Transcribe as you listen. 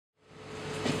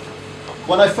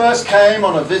When I first came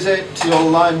on a visit to your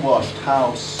lime-washed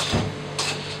house,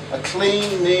 a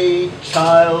clean-kneed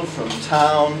child from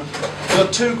town, your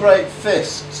two great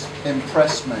fists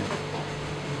impressed me.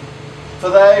 For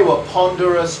they were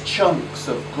ponderous chunks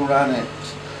of granite,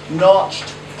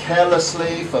 notched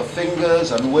carelessly for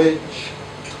fingers and which,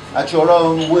 at your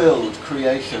own willed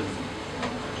creation,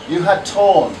 you had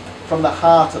torn from the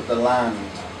heart of the land.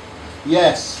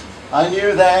 Yes, I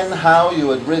knew then how you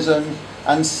had risen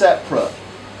and separate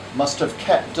must have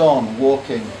kept on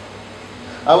walking.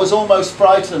 I was almost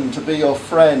frightened to be your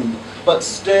friend, but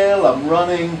still I'm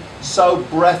running so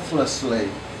breathlessly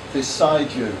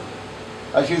beside you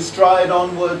as you stride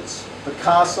onwards the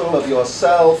castle of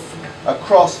yourself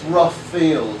across rough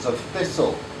fields of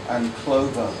thistle and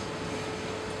clover.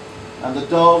 And the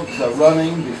dogs are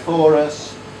running before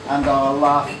us, and our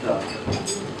laughter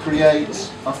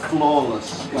creates a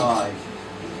flawless sky.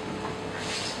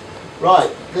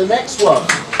 Right, the next one.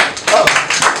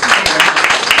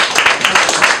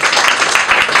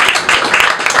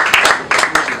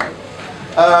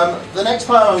 The next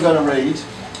poem I'm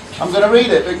going to read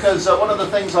it because one of the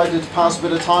things I did to pass a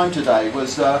bit of time today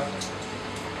was my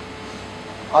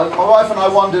wife and I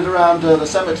wandered around the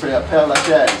cemetery at Père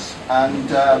Lachaise,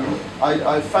 and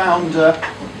I found the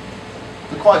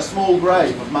quite small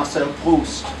grave of Marcel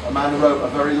Proust, a man who wrote a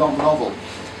very long novel.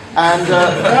 And,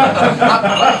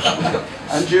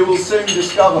 and you will soon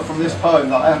discover from this poem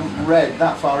that I haven't read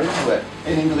that far into it,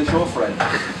 in English or French.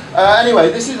 Anyway,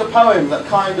 this is a poem that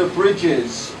kind of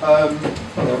bridges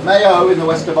Mayo in the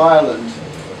west of Ireland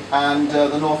and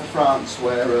the north of France,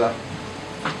 where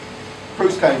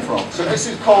Proust came from. So this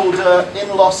is called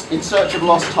In Search of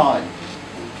Lost Time.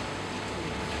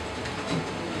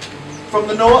 From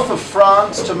the north of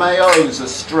France to Mayo's a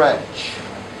stretch,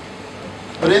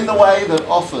 but in the way that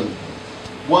often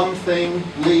one thing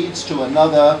leads to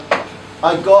another,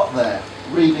 I got there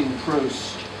reading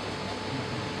Proust.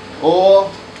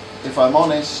 Or, if I'm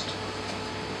honest,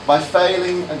 by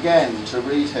failing again to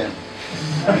read him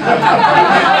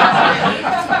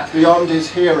beyond his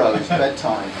hero's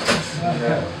bedtime.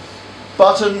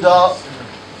 Buttoned up,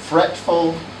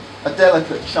 fretful, a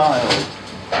delicate child,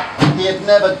 he had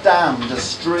never dammed a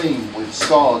stream with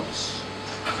sods,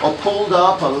 or pulled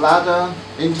up a ladder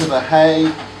into the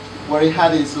hay where he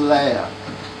had his lair,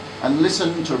 and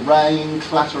listened to rain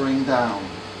clattering down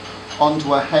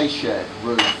onto a hayshed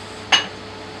roof.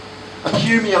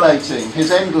 Accumulating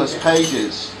his endless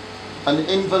pages, an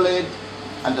invalid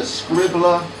and a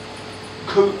scribbler,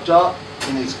 cooped up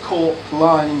in his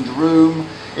cork-lined room,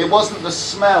 it wasn't the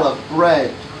smell of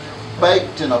bread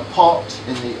baked in a pot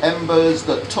in the embers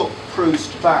that took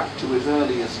Proust back to his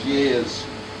earliest years,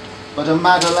 but a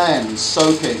madeleine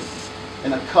soaking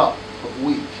in a cup of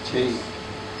weak tea.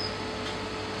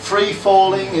 Free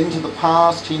falling into the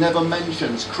past, he never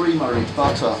mentions creamery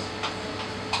butter,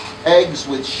 eggs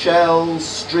with shells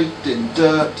streaked in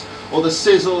dirt, or the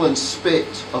sizzle and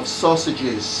spit of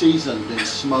sausages seasoned in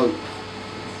smoke.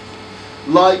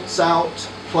 Lights out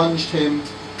plunged him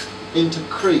into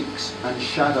creeks and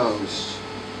shadows,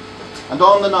 and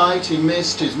on the night he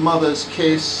missed his mother's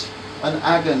kiss, an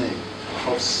agony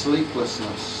of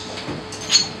sleeplessness.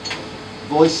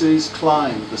 Voices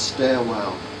climbed the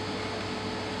stairwell.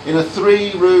 In a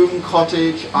 3-room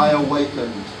cottage I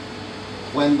awakened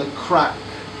when the crack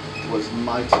was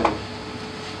mighty.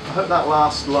 I hope that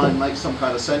last line makes some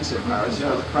kind of sense in Paris. You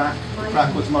know, the crack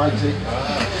was mighty.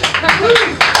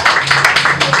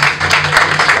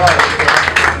 Right.